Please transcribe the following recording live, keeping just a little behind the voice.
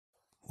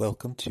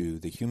Welcome to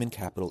the Human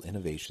Capital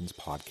Innovations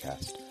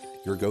Podcast,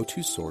 your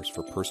go-to source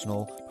for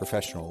personal,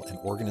 professional, and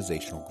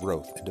organizational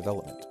growth and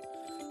development.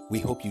 We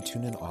hope you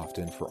tune in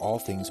often for all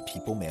things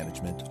people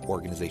management,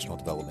 organizational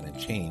development and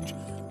change,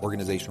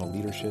 organizational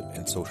leadership,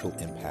 and social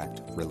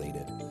impact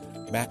related.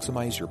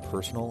 Maximize your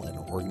personal and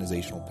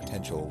organizational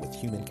potential with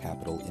Human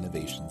Capital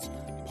Innovations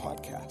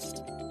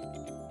Podcast.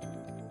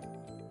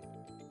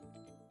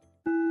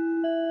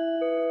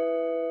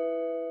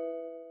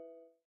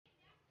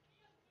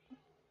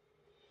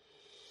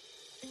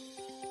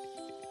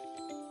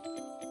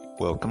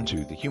 Welcome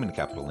to the Human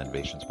Capital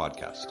Innovations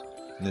Podcast.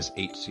 In this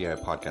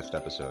HCI podcast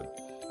episode,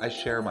 I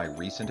share my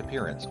recent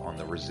appearance on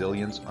the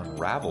Resilience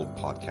Unraveled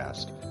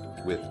podcast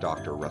with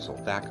Dr. Russell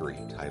Thackeray,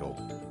 titled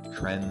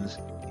Trends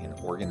in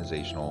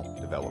Organizational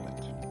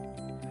Development.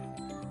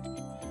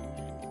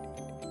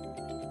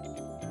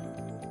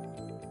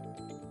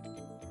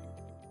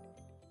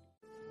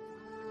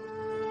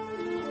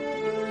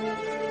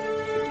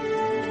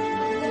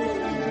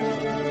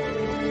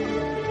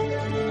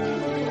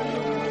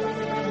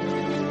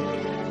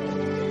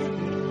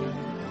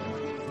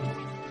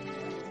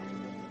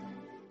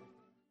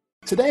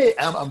 Today,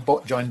 I'm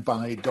joined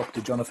by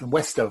Dr. Jonathan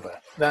Westover.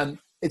 And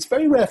it's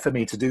very rare for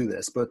me to do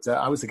this, but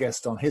I was a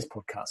guest on his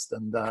podcast,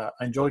 and I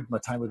enjoyed my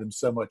time with him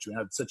so much. We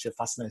had such a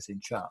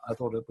fascinating chat. I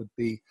thought it would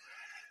be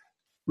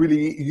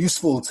really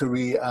useful to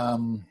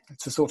redo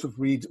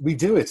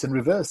it in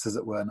reverse, as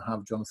it were, and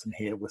have Jonathan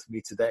here with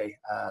me today,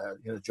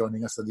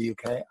 joining us in the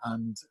UK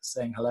and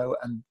saying hello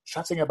and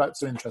chatting about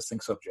some interesting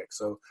subjects.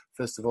 So,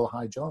 first of all,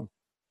 hi, John.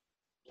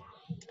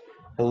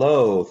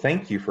 Hello,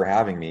 thank you for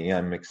having me.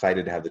 I'm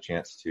excited to have the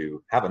chance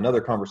to have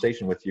another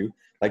conversation with you.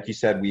 Like you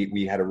said,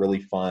 we had a really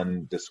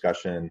fun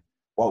discussion.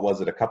 What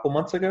was it, a couple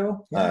months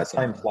ago? Yeah,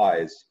 time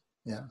flies.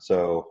 Yeah.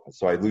 So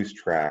I lose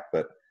track,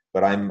 but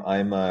I'm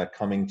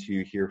coming to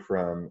you here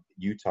from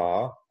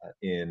Utah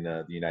in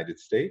the United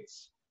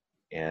States,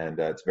 and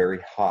it's very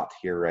hot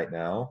here right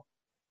now.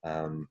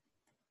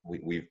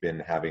 We've been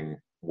having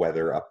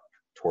weather up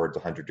towards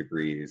 100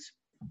 degrees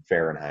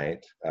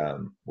Fahrenheit,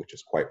 which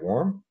is quite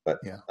warm, but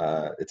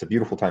it's a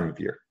beautiful time of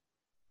year.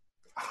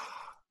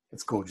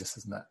 It's gorgeous,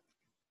 isn't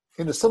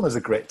it? Summer's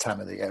a great time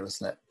of the year,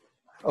 isn't it?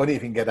 Only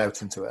if you can get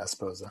out into it, I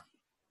suppose.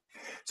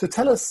 So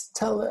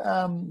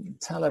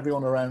tell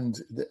everyone around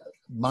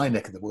my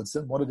neck of the woods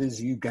what it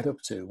is you get up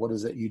to. What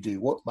is it you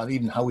do?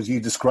 How would you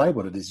describe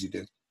what it is you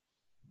do?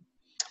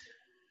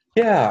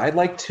 Yeah, I'd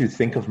like to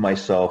think of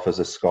myself as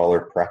a scholar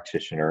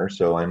practitioner.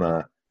 So I'm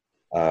a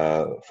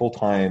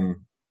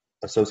full-time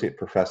associate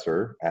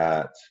professor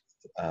at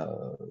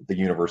the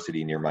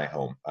university near my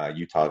home,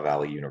 Utah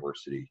Valley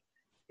University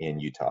in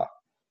Utah.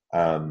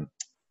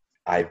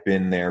 I've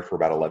been there for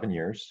about 11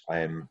 years. I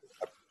am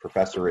a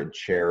professor and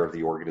chair of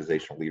the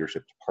organizational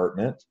leadership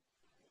department,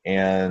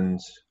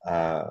 and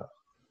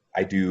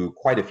I do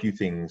quite a few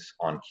things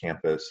on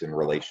campus in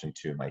relation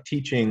to my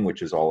teaching,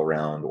 which is all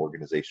around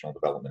organizational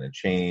development and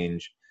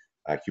change,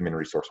 human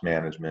resource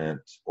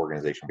management,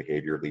 organizational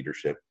behavior,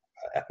 leadership,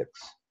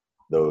 ethics,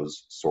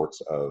 those sorts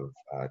of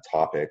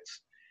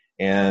topics.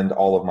 And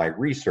all of my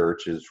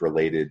research is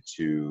related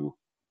to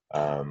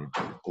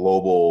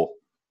global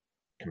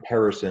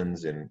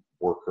comparisons in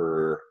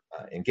worker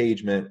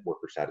engagement,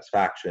 worker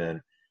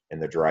satisfaction, and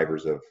the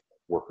drivers of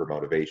worker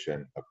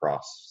motivation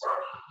across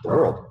the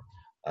world.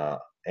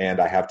 And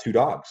I have two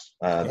dogs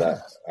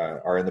that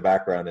are in the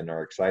background and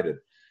are excited.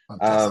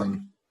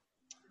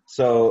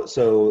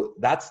 So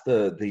that's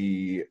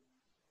the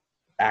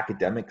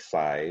academic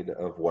side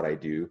of what I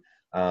do.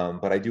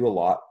 But I do a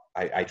lot.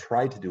 I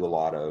try to do a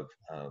lot of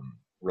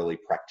really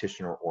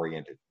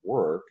practitioner-oriented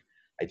work.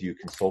 I do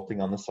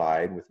consulting on the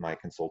side with my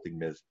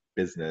consulting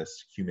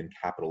business, Human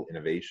Capital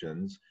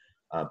Innovations.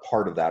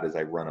 Part of that is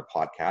I run a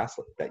podcast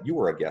that you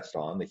were a guest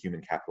on, the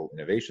Human Capital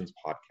Innovations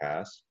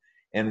Podcast.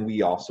 And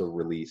we also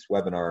release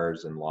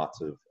webinars and lots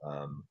of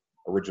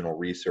original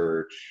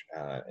research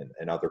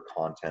and other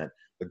content,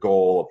 the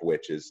goal of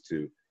which is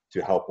to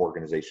help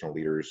organizational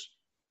leaders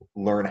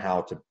learn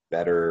how to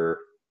better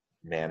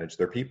manage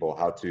their people,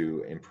 how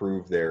to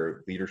improve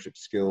their leadership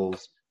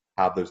skills,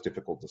 have those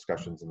difficult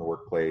discussions in the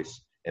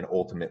workplace, and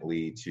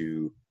ultimately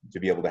to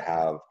be able to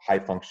have high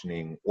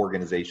functioning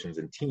organizations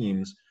and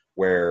teams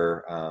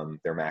where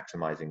they're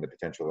maximizing the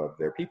potential of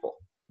their people.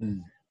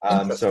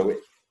 So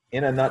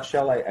in a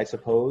nutshell, I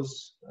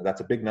suppose that's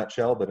a big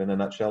nutshell, but in a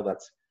nutshell,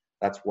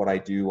 that's what I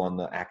do on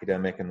the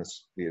academic and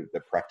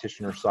the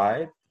practitioner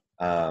side.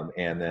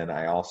 And then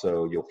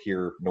you'll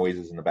hear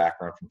noises in the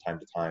background from time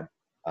to time.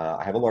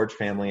 I have a large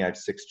family. I have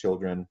 6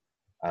 children.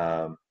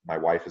 My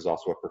wife is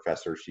also a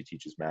professor. She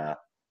teaches math,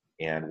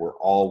 and we're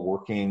all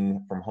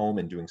working from home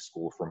and doing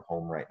school from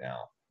home right now.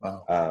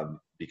 Wow.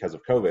 Because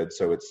of COVID.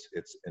 So it's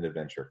an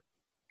adventure.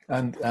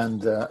 And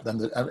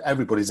then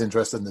everybody's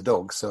interested in the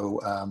dog.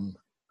 So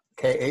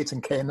K8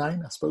 and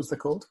K9, I suppose they're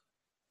called.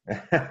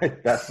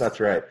 That's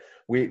right.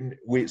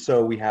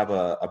 We have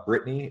a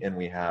Brittany and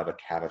we have a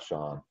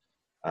Cavachon,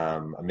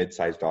 a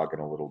mid-sized dog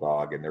and a little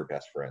dog, and they're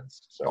best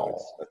friends. So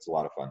it's a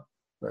lot of fun.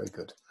 Very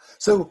good.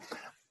 So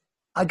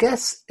I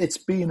guess it's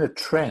been a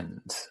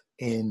trend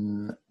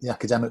in the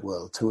academic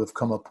world to have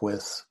come up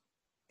with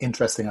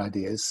interesting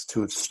ideas,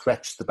 to have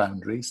stretched the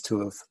boundaries, to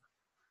have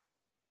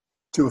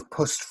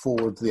pushed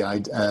forward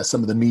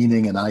some of the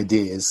meaning and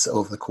ideas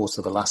over the course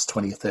of the last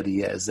 20 or 30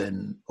 years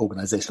in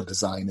organizational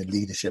design and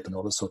leadership and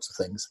all those sorts of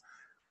things.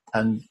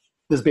 And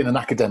there's been an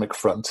academic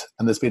front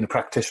and there's been a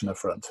practitioner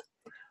front.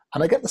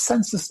 And I get the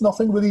sense there's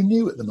nothing really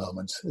new at the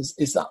moment.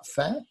 Is that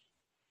fair?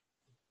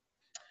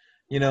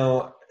 You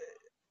know,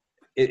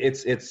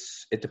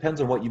 it depends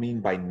on what you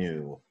mean by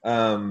new.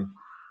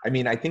 I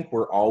mean, I think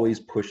we're always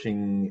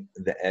pushing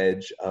the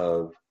edge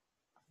of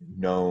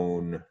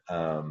known,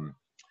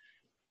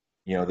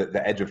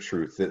 the edge of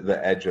truth, the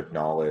edge of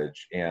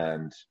knowledge,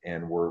 and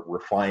we're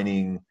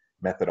refining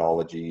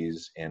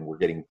methodologies, and we're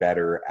getting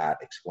better at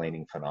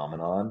explaining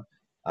phenomenon.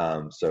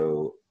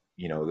 So,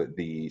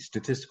 the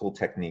statistical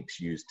techniques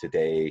used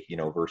today,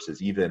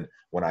 versus even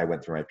when I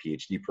went through my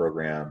PhD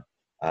program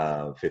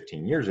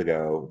 15 years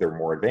ago, they're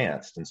more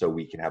advanced. And so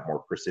we can have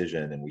more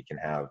precision, and we can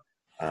have,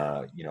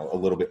 a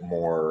little bit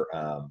more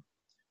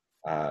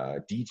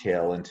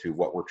detail into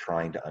what we're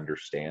trying to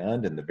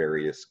understand and the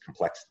various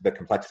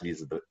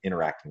complexities of the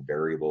interacting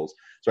variables.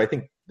 So I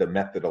think the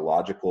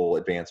methodological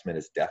advancement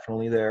is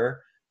definitely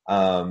there,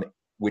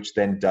 which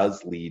then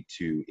does lead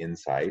to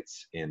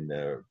insights in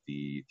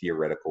the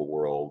theoretical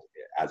world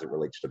as it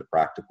relates to the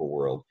practical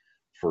world,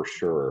 for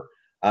sure.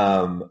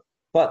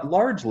 But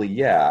largely,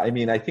 yeah. I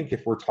mean, I think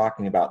if we're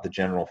talking about the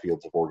general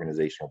fields of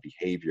organizational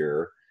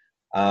behavior,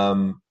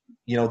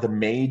 the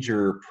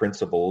major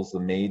principles, the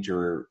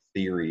major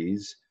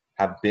theories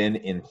have been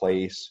in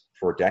place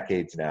for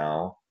decades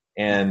now,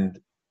 and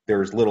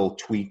there's little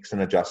tweaks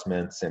and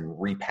adjustments and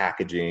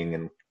repackaging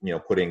and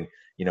putting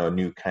a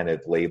new kind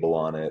of label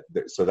on it.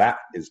 So that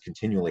is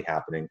continually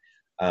happening.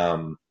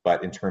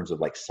 But in terms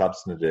of like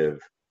substantive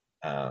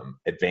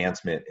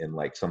advancement in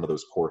like some of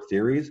those core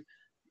theories,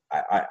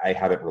 I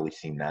haven't really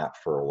seen that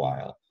for a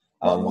while.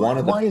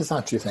 Why is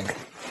that, do you think?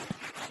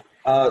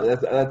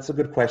 That's a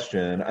good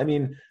question. I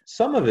mean,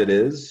 some of it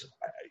is,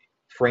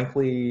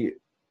 frankly,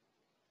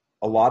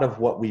 a lot of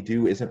what we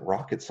do isn't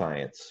rocket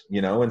science,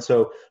 and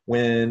so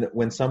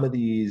when some of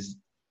these,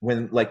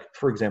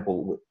 for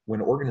example,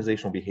 when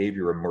organizational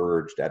behavior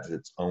emerged as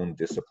its own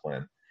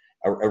discipline,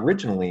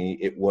 originally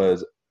it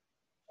was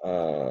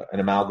an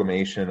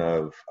amalgamation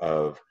of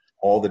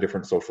all the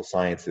different social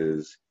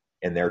sciences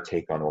and their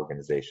take on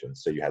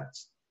organizations. So you had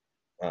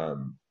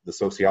the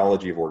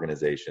sociology of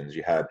organizations,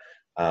 you had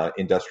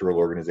industrial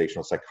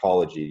organizational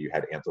psychology, you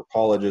had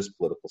anthropologists,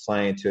 political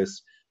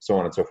scientists, so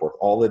on and so forth.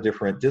 All the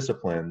different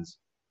disciplines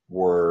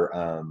were,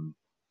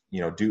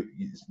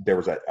 there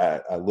was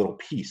a little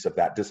piece of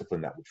that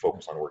discipline that would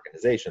focus on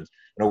organizations.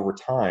 And over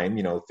time,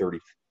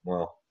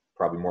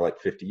 probably more like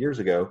 50 years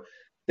ago,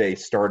 they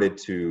started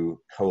to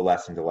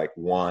coalesce into like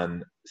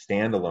one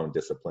standalone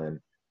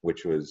discipline,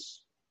 which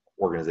was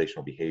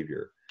organizational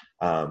behavior.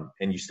 And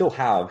you still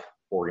have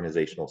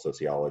organizational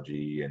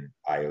sociology and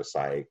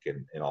IO-Psych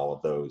and all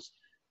of those.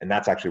 And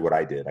that's actually what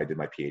I did. I did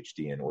my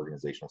PhD in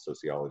organizational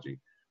sociology.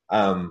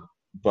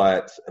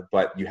 But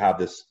you have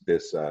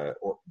this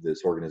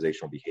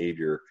organizational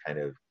behavior kind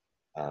of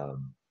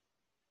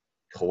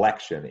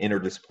collection,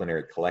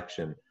 interdisciplinary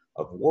collection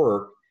of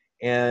work.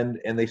 And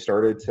they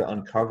started to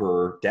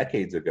uncover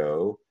decades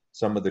ago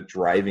some of the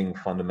driving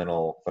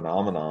fundamental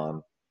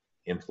phenomenon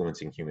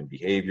influencing human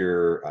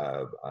behavior,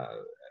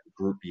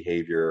 group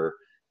behavior,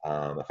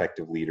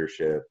 effective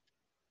leadership,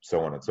 so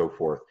on and so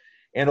forth.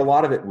 And a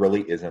lot of it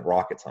really isn't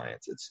rocket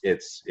science.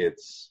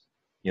 It's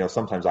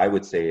sometimes I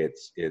would say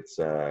it's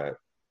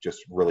just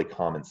really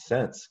common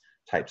sense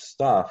type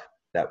stuff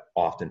that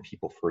often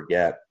people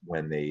forget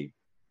when they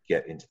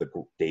get into the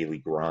daily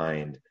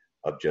grind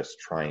of just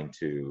trying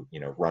to,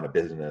 run a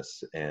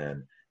business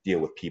and deal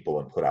with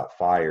people and put out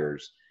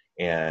fires.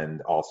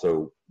 And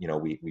also,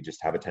 we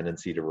just have a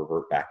tendency to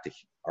revert back to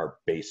our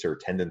baser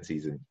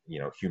tendencies and,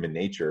 human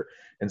nature.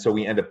 And so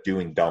we end up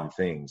doing dumb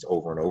things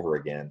over and over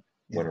again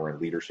when we're in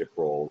leadership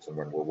roles and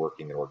when we're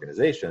working in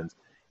organizations.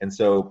 And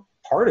so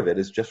part of it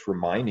is just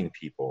reminding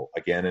people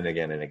again and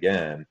again and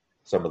again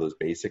some of those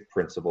basic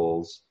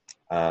principles,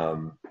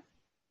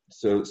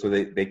 so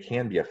they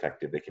can be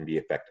effective. They can be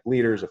effective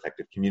leaders,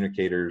 effective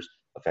communicators,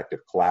 effective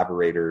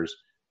collaborators,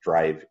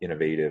 drive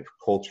innovative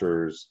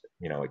cultures,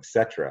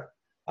 etc.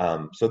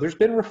 So there's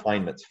been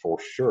refinements for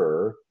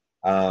sure,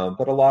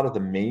 but a lot of the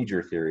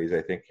major theories,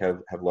 I think,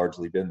 have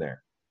largely been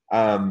there.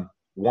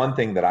 One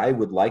thing that I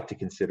would like to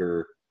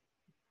consider,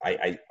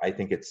 I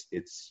think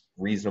it's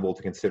reasonable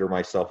to consider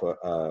myself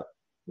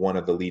one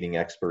of the leading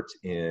experts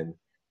in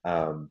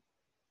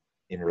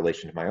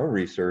relation to my own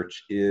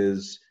research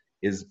is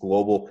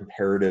global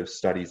comparative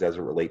studies as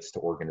it relates to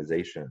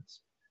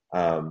organizations.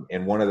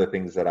 And one of the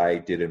things that I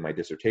did in my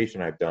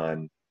dissertation, I've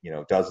done,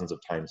 dozens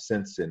of times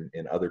since in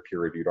other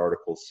peer-reviewed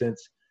articles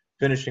since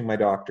finishing my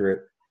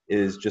doctorate,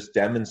 is just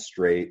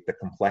demonstrate the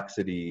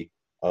complexity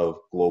of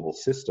global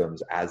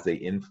systems as they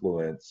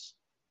influence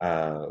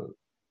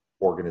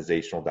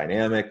organizational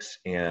dynamics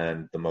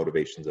and the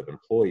motivations of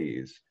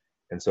employees.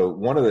 And so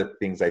one of the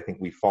things I think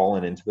we've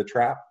fallen into the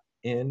trap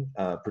in,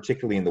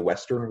 particularly in the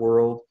Western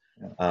world,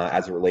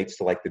 as it relates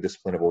to like the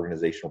discipline of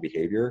organizational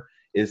behavior,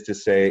 is to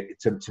say,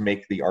 to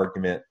make the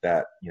argument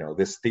that,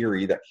 this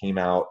theory that came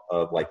out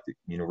of like the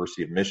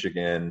University of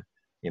Michigan,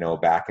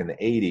 back in the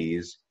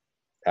 80s,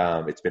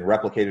 it's been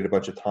replicated a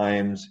bunch of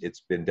times.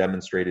 It's been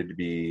demonstrated to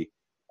be,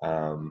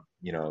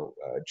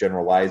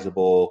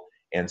 generalizable.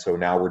 And so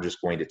now we're just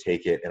going to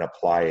take it and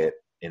apply it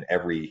in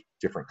every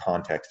different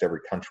context, every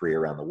country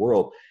around the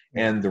world.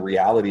 And the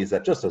reality is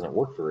that just doesn't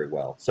work very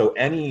well. So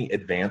any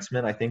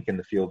advancement, I think, in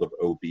the field of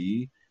OB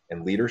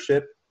and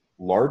leadership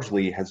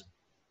largely has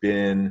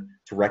been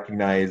to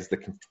recognize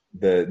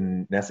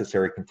the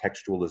necessary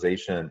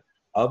contextualization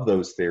of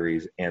those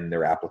theories and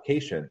their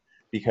application,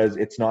 because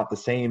it's not the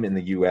same in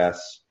the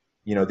US.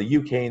 The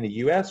UK and the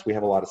US, we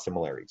have a lot of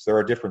similarities. There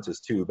are differences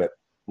too, but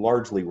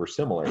largely we're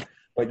similar.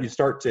 But you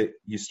start to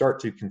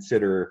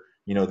consider,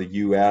 the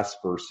US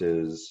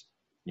versus,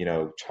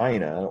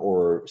 China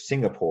or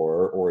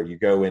Singapore, or you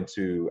go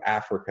into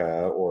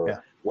Africa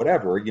or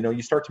whatever,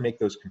 you start to make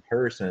those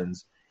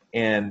comparisons,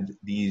 and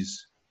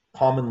these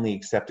commonly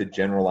accepted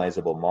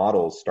generalizable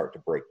models start to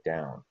break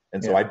down.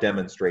 And so I've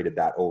demonstrated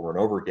that over and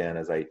over again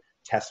as I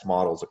test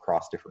models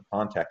across different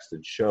contexts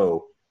and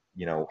show,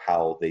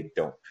 how they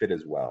don't fit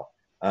as well.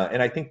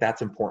 And I think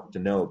that's important to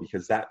know,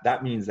 because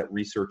that means that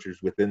researchers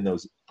within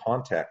those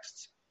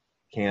contexts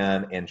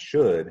can and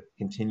should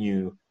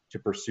continue to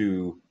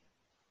pursue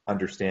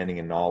understanding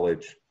and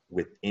knowledge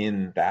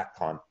within that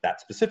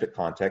specific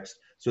context,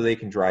 so they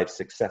can drive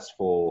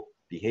successful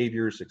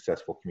behaviors,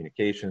 successful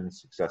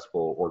communications,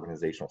 successful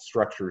organizational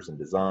structures and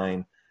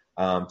design,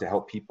 to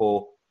help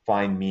people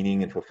find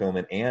meaning and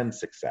fulfillment and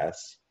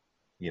success,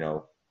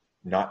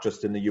 not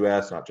just in the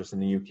US, not just in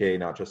the UK,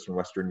 not just in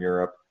Western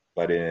Europe,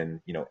 but in,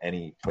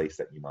 any place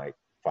that you might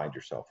find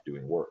yourself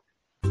doing work.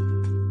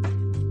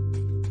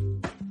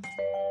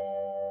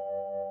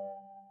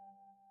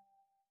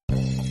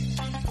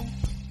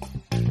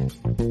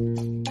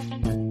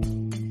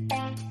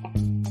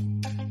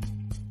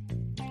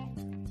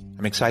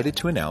 I'm excited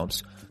to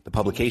announce the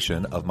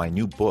publication of my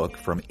new book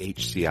from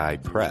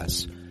HCI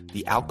Press,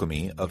 The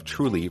Alchemy of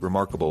Truly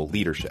Remarkable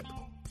Leadership: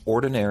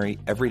 Ordinary,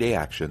 Everyday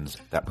Actions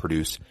that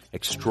Produce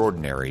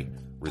Extraordinary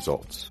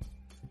Results.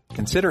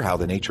 Consider how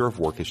the nature of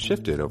work has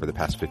shifted over the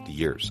past 50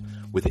 years.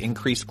 With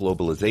increased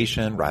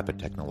globalization, rapid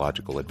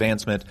technological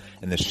advancement,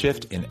 and the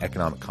shift in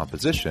economic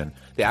composition,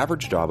 the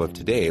average job of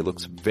today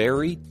looks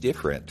very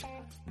different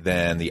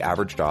than the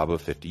average job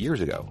of 50 years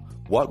ago.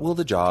 What will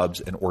the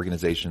jobs and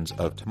organizations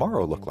of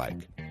tomorrow look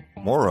like?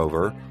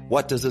 Moreover,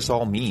 what does this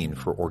all mean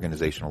for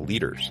organizational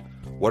leaders?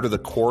 What are the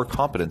core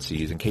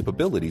competencies and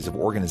capabilities of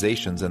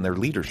organizations and their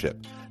leadership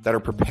that are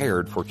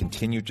prepared for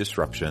continued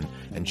disruption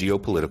and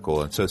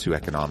geopolitical and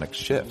socioeconomic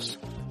shifts?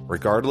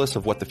 Regardless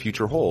of what the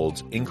future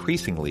holds,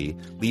 increasingly,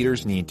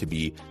 leaders need to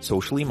be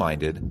socially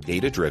minded,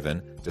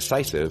 data-driven,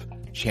 decisive,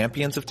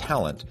 champions of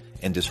talent,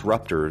 and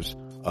disruptors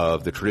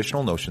of the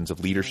traditional notions of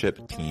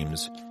leadership,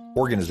 teams,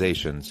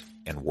 organizations,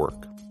 and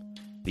work.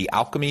 The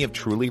Alchemy of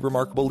Truly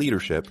Remarkable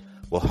Leadership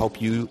will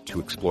help you to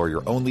explore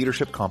your own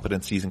leadership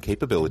competencies and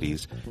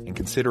capabilities and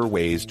consider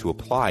ways to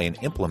apply and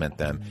implement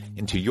them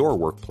into your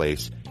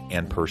workplace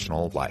and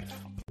personal life.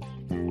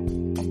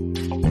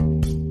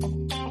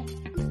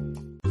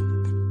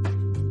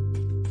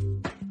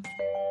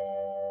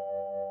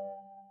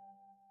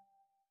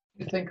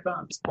 You think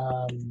that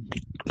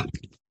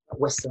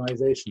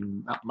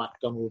westernization, that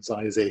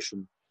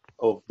McDonald'sization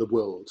of the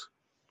world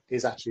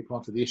is actually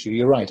part of the issue?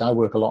 You're right, I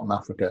work a lot in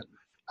Africa,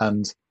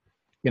 and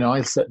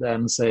I sit there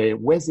and say,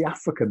 where's the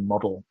African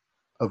model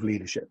of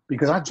leadership?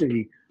 Because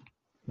actually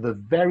the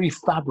very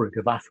fabric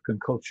of African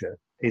culture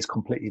is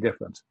completely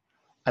different.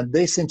 And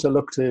they seem to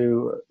look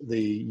to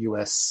the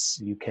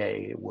US,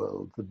 UK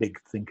world, the big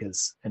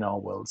thinkers in our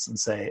worlds, and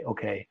say,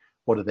 okay,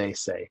 what do they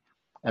say?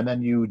 And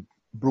then you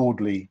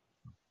broadly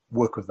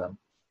work with them.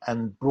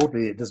 And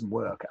broadly, it doesn't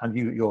work. And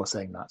you're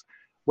saying that.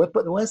 But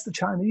where's the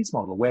Chinese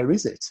model? Where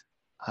is it?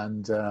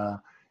 And,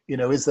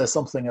 is there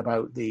something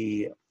about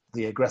the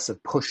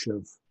aggressive push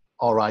of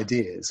our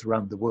ideas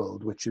around the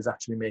world, which is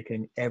actually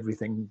making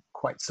everything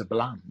quite so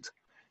bland?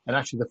 And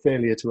actually the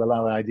failure to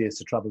allow ideas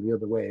to travel the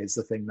other way is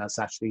the thing that's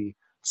actually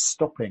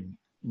stopping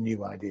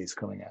new ideas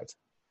coming out.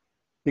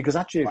 Because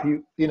actually, if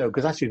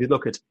you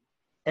look at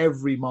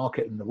every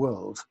market in the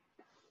world,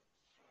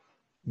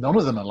 none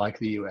of them are like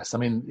the US. I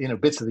mean,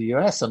 bits of the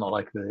US are not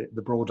like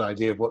the broad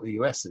idea of what the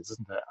US is,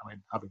 isn't it? I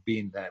mean, having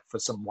been there for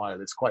some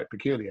while, it's quite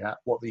peculiar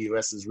what the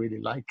US is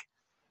really like.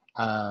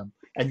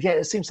 And yet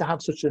it seems to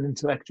have such an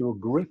intellectual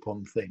grip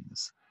on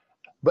things.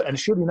 And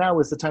surely now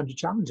is the time to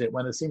challenge it,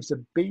 when there seems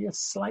to be a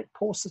slight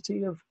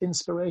paucity of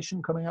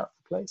inspiration coming out of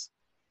the place.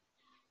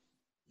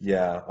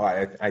 Yeah,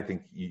 I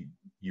think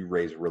you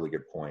raise a really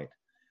good point.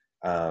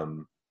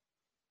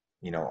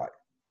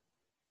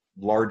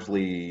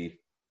 Largely,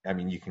 I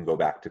mean, you can go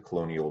back to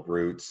colonial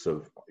roots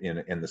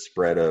in the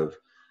spread of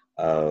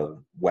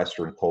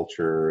Western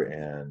culture,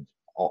 and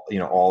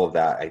all of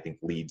that, I think,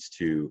 leads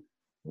to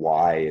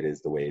why it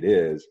is the way it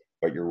is.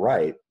 But you're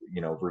right,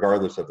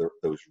 regardless of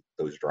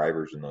those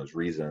drivers and those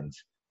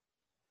reasons,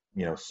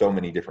 so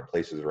many different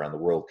places around the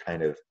world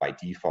kind of by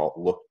default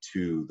look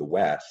to the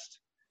West,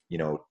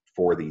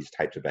 for these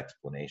types of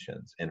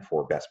explanations and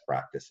for best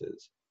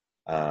practices.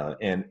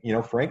 And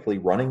frankly,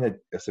 running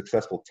a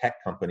successful tech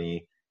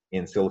company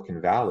in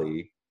Silicon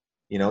Valley,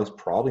 is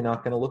probably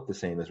not going to look the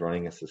same as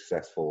running a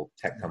successful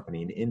tech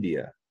company in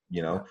India,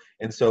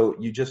 And so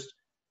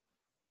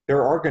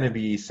there are going to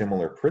be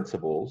similar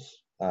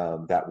principles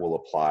that will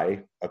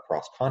apply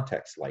across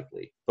contexts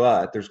likely,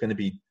 but there's going to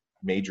be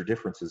major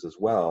differences as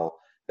well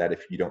that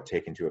if you don't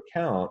take into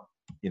account,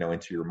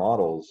 into your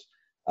models,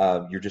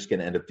 you're just going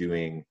to end up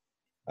doing,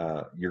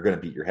 you're going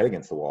to beat your head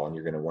against the wall and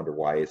you're going to wonder,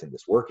 why isn't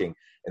this working?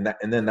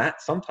 And then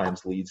that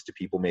sometimes leads to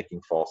people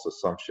making false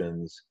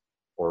assumptions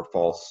or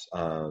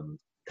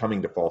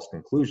coming to false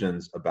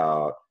conclusions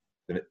about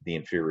the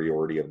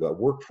inferiority of the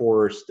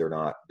workforce. They're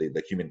not,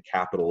 the human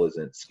capital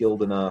isn't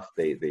skilled enough.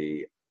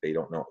 They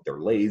don't know, they're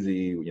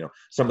lazy.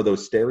 Some of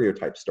those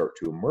stereotypes start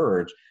to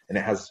emerge, and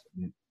it has,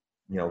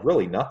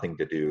 really nothing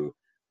to do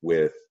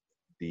with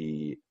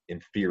the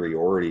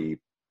inferiority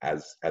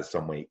as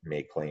some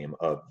may claim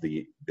of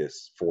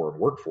this foreign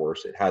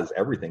workforce. It has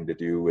everything to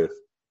do with,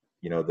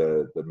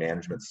 the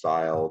management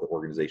style, the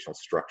organizational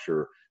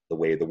structure, the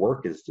way the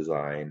work is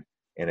designed,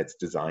 and it's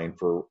designed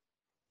for,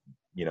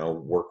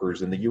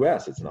 workers in the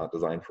US. It's not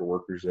designed for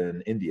workers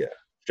in India,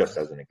 just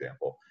as an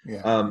example.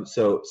 Yeah.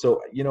 So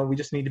we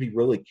just need to be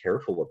really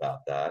careful about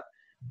that.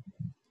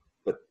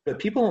 But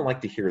people don't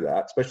like to hear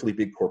that, especially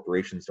big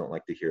corporations don't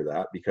like to hear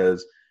that,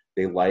 because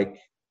they like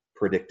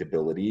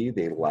predictability,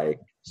 they like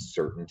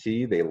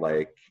certainty, they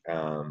like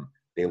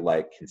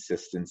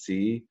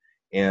consistency,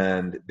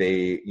 and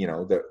the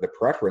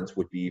preference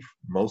would be,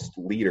 most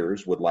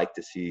leaders would like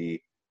to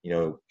see,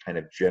 kind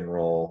of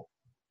general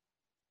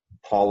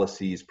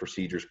policies,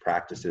 procedures,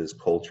 practices,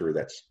 culture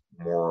that's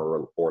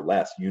more or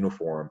less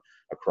uniform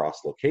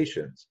across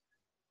locations.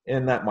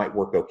 And that might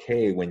work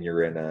okay when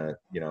you're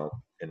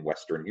in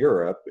Western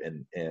Europe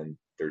and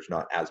there's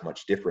not as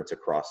much difference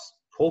across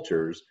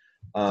cultures.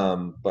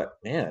 But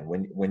man,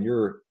 when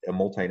you're a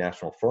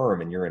multinational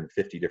firm and you're in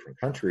 50 different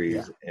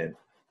countries, and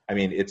I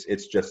mean,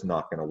 it's just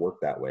not going to work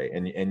that way.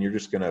 And you're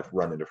just going to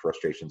run into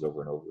frustrations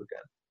over and over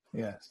again.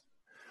 Yes.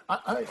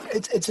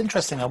 It's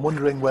interesting. I'm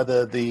wondering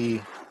whether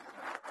the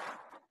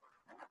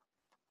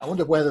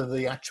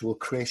actual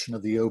creation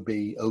of the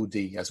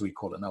OD, as we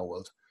call it in our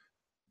world,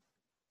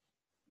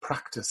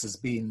 practice has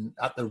been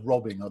at the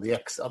robbing or at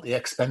the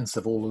expense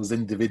of all those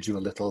individual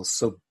little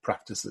sub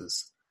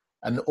practices,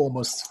 and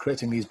almost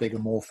creating these big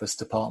amorphous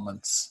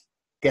departments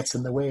gets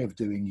in the way of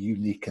doing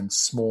unique and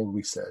small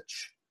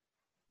research.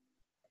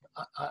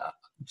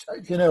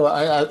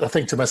 I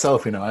think to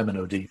myself, I'm an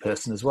OD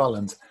person as well,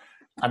 and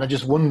I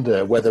just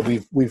wonder whether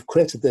we've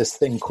created this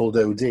thing called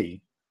OD,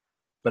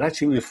 but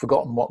actually we've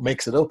forgotten what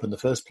makes it up in the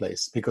first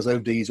place, because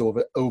OD's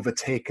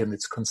overtaken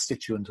its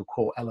constituent or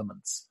core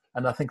elements.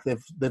 And I think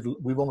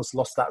we've almost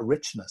lost that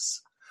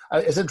richness.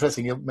 It's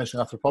interesting you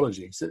mentioned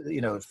anthropology. So,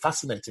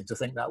 fascinating to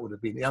think that would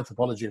have been the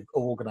anthropology of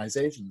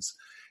organizations.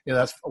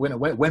 That's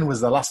when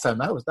was the last time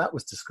that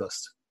was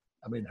discussed?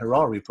 I mean,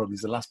 Harari probably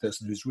is the last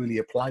person who's really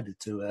applied it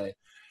to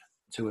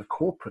a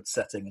corporate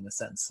setting, in a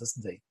sense,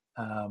 hasn't he?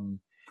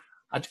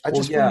 I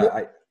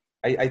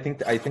think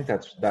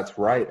that's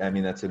right. I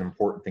mean, that's an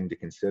important thing to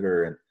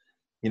consider. And,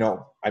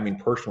 I mean,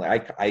 personally,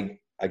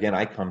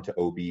 I come to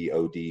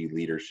OD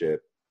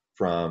leadership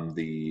from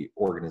the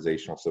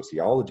organizational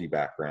sociology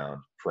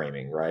background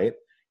framing, right?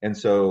 And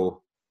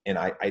so,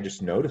 I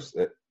just noticed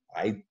that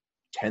I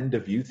tend to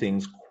view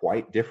things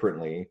quite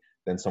differently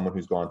than someone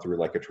who's gone through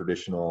like a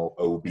traditional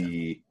OB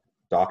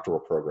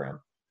doctoral program.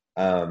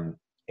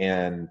 And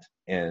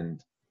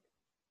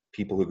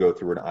people who go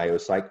through an IO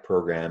Psych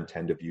program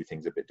tend to view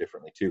things a bit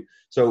differently too.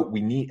 So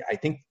I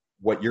think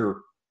what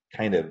you're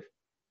kind of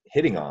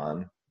hitting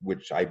on,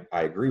 which I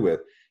agree with,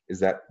 is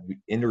that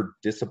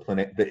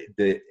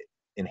the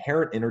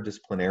inherent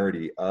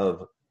interdisciplinarity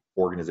of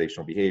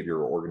organizational behavior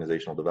or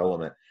organizational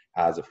development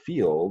as a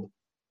field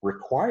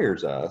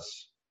requires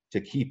us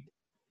to keep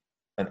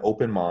an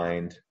open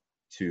mind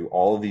to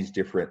all of these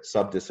different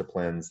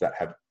subdisciplines that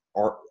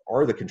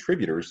are the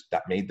contributors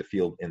that made the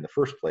field in the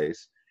first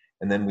place.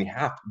 And then we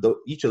have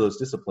each of those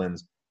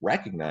disciplines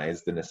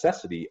recognize the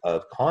necessity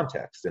of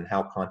context and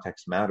how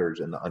context matters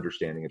in the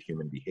understanding of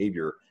human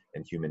behavior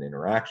and human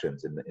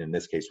interactions, in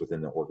this case,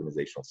 within the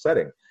organizational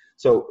setting.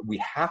 So we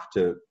have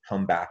to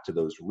come back to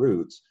those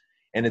roots.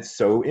 And it's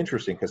so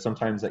interesting because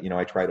sometimes that,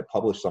 I try to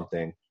publish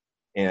something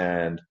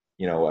and,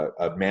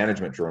 a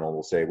management journal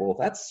will say, well,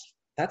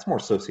 that's more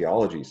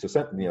sociology. So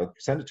send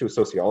it to a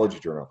sociology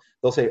journal.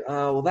 They'll say,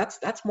 oh, well,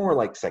 that's more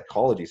like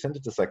psychology. Send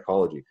it to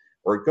psychology.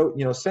 Or go,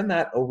 send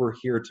that over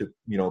here to,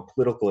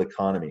 political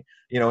economy,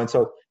 and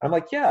so I'm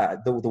like, yeah,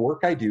 the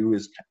work I do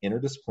is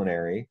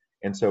interdisciplinary.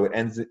 And so it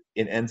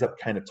ends up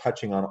kind of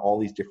touching on all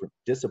these different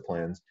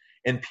disciplines,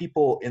 and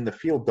people in the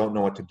field don't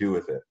know what to do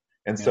with it.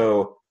 And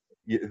so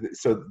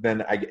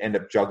then I end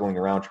up juggling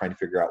around trying to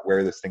figure out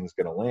where this thing's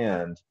going to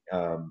land.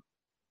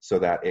 so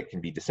that it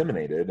can be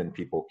disseminated and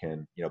people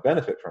can,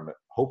 benefit from it,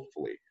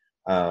 hopefully.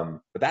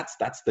 But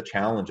that's the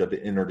challenge of the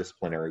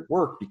interdisciplinary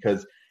work,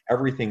 because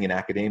everything in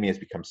academia has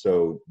become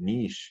so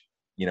niche,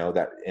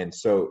 that, and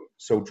so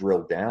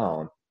drilled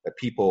down, that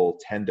people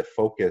tend to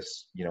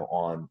focus,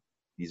 on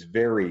these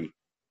very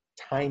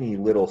tiny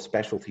little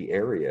specialty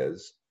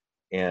areas.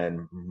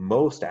 And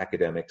most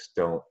academics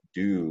don't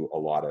do a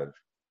lot of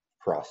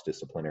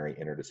cross-disciplinary,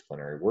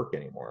 interdisciplinary work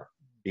anymore,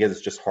 because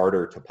it's just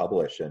harder to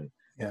publish. And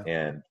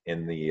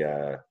in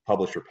the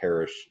publish or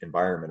perish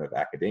environment of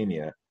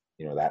academia,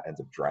 that ends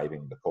up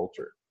driving the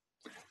culture.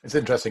 It's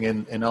interesting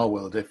in our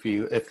world, if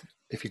you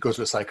go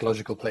to a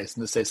psychological place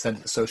and they say send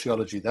it to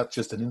sociology, that's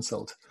just an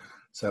insult.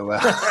 So,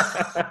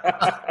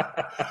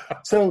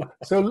 so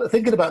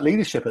thinking about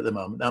leadership at the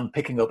moment, I'm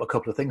picking up a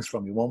couple of things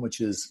from you. One,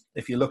 which is,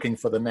 if you're looking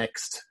for the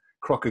next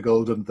crock of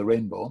gold under the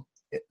rainbow,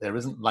 there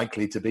isn't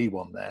likely to be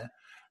one there.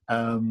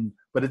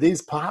 But it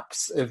is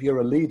perhaps, if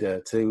you're a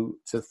leader, to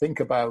think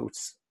about,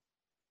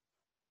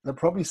 there are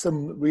probably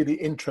some really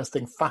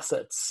interesting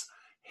facets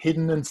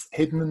hidden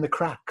in the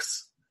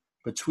cracks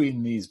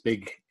between these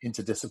big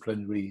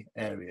interdisciplinary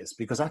areas.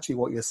 Because actually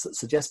what you're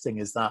suggesting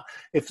is that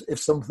if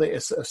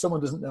someone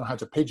doesn't know how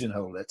to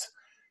pigeonhole it,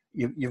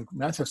 you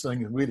might have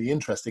something really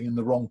interesting in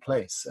the wrong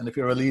place. And if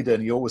you're a leader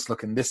and you always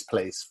look in this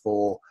place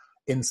for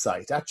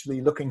insight,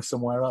 actually looking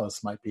somewhere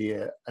else might be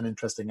an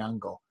interesting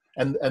angle.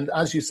 And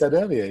as you said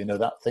earlier,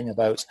 that thing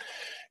about,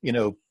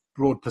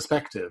 broad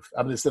perspective.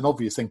 I mean, it's an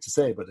obvious thing to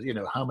say, but,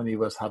 how many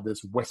of us have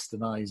this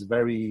westernized,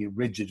 very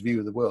rigid view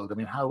of the world? I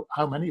mean, how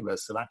many of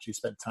us have actually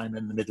spent time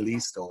in the Middle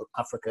East or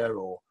Africa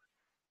or,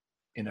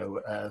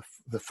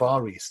 the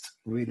Far East,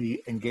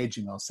 really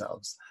engaging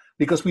ourselves?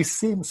 Because we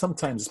seem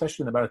sometimes,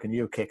 especially in American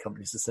UK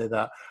companies, to say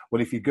that,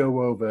 well, if you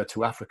go over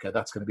to Africa,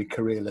 that's going to be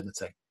career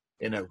limiting,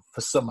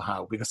 because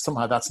somehow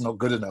that's not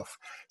good enough.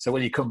 So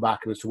when you come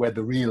back as to where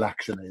the real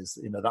action is,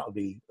 that'll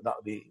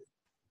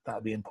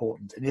be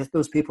important. And yet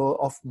those people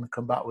often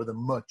come back with a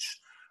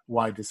much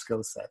wider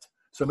skill set.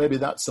 So maybe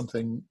that's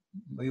something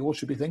we all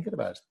should be thinking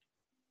about.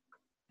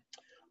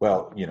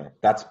 Well,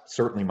 that's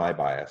certainly my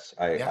bias.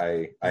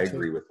 I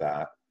agree with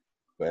that.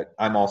 But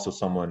I'm also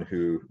someone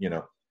who,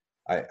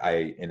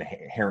 I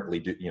inherently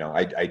do,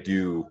 I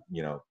do,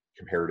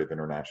 comparative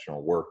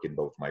international work in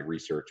both my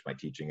research, my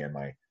teaching, and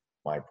my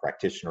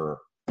practitioner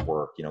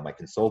work, my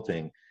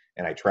consulting,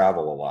 and I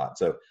travel a lot.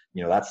 So,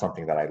 that's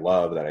something that I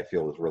love, that I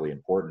feel is really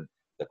important.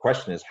 The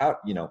question is how,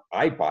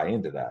 I buy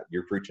into that.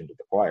 You're preaching to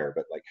the choir,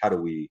 but like, how do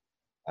we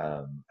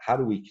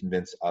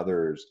convince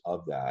others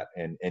of that?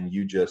 And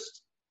you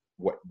just,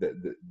 what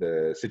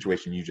the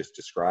situation you just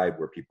described,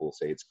 where people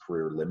say it's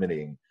career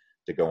limiting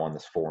to go on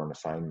this foreign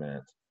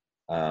assignment.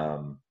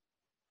 How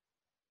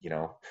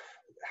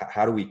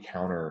do we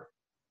counterbalance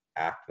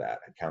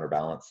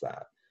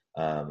that,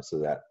 so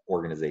that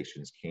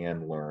organizations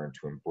can learn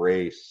to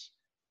embrace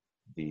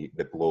the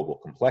global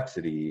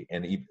complexity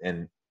and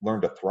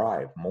learn to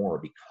thrive more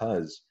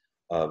because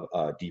of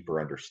a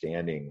deeper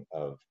understanding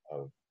of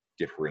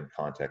differing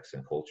contexts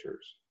and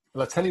cultures?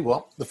 Well, I'll tell you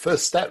what, the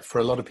first step for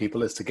a lot of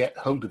people is to get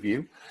hold of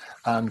you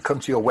and come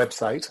to your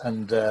website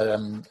and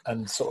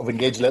sort of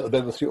engage a little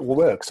bit with your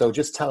work. So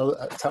just tell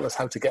us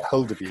how to get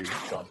hold of you,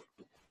 John.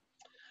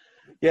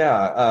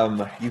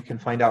 Yeah, you can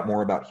find out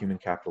more about human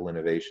capital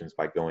innovations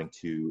by going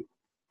to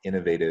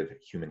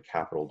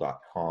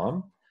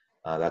innovativehumancapital.com.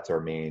 That's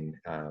our main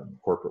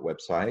corporate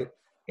website.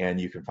 And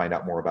you can find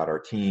out more about our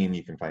team.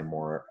 You can find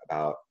more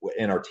about,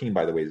 and our team,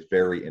 by the way, is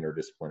very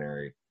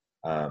interdisciplinary.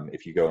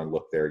 If you go and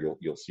look there,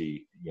 you'll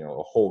see,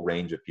 a whole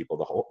range of people.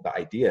 The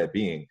idea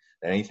being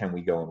that anytime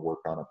we go and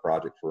work on a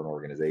project for an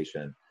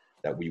organization,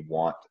 that we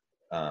want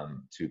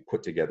to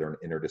put together an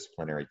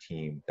interdisciplinary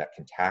team that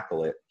can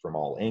tackle it from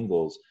all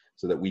angles,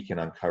 so that we can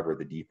uncover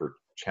the deeper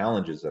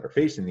challenges that are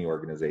facing the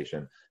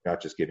organization,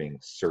 not just giving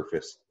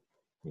surface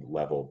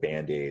level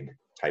Band-Aid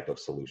type of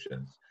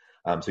solutions.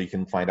 So you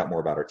can find out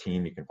more about our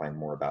team. You can find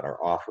more about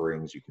our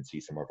offerings. You can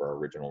see some of our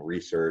original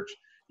research.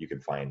 You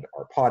can find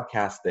our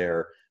podcast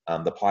there.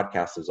 The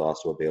podcast is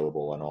also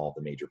available on all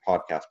the major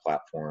podcast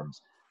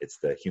platforms. It's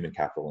the Human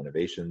Capital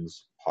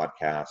Innovations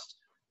podcast.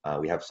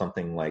 We have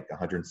something like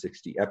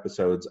 160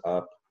 episodes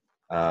up.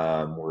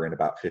 We're in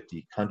about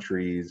 50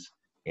 countries,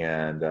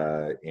 and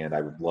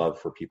I would love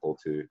for people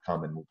to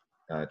come and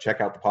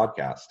check out the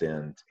podcast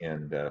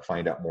and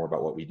find out more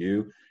about what we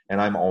do.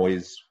 And I'm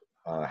always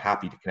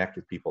happy to connect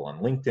with people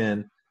on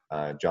LinkedIn.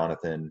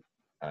 Jonathan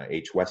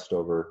H.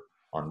 Westover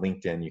on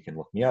LinkedIn. You can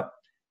look me up,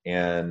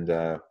 and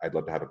I'd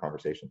love to have a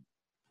conversation.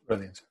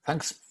 Brilliant.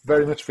 Thanks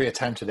very much for your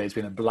time today. It's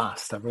been a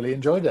blast. I've really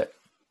enjoyed it.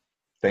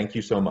 Thank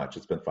you so much.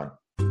 It's been fun.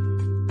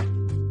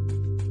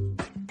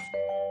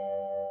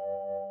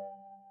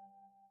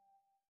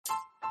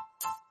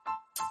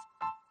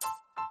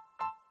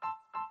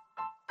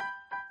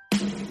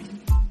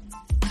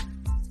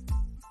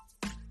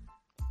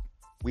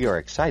 We are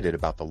excited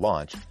about the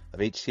launch of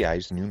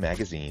HCI's new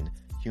magazine,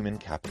 Human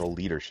Capital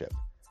Leadership.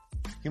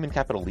 Human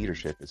Capital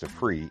Leadership is a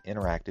free,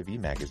 interactive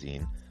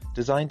e-magazine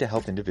designed to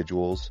help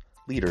individuals,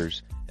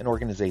 leaders and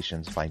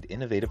organizations find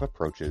innovative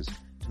approaches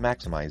to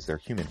maximize their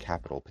human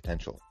capital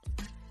potential.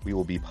 We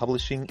will be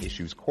publishing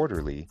issues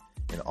quarterly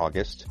in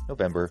August,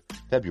 November,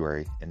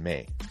 February, and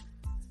May.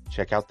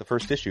 Check out the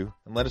first issue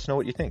and let us know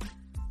what you think.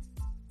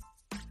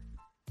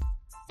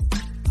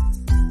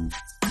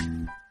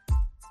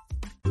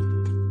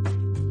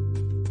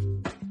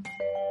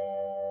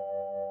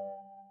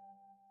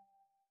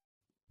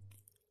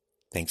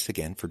 Thanks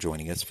again for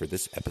joining us for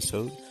this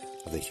episode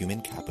of the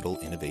Human Capital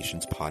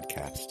Innovations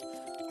Podcast.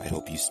 I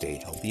hope you stay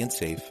healthy and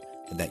safe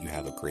and that you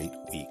have a great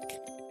week.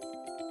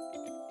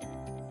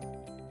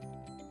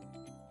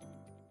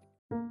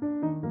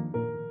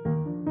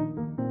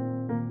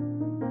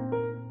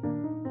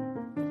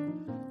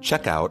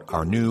 Check out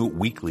our new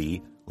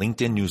weekly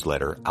LinkedIn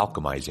newsletter,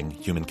 Alchemizing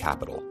Human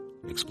Capital,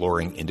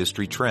 exploring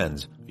industry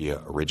trends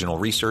via original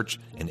research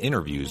and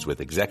interviews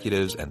with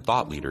executives and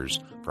thought leaders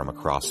from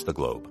across the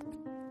globe.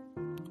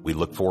 We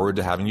look forward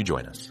to having you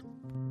join us.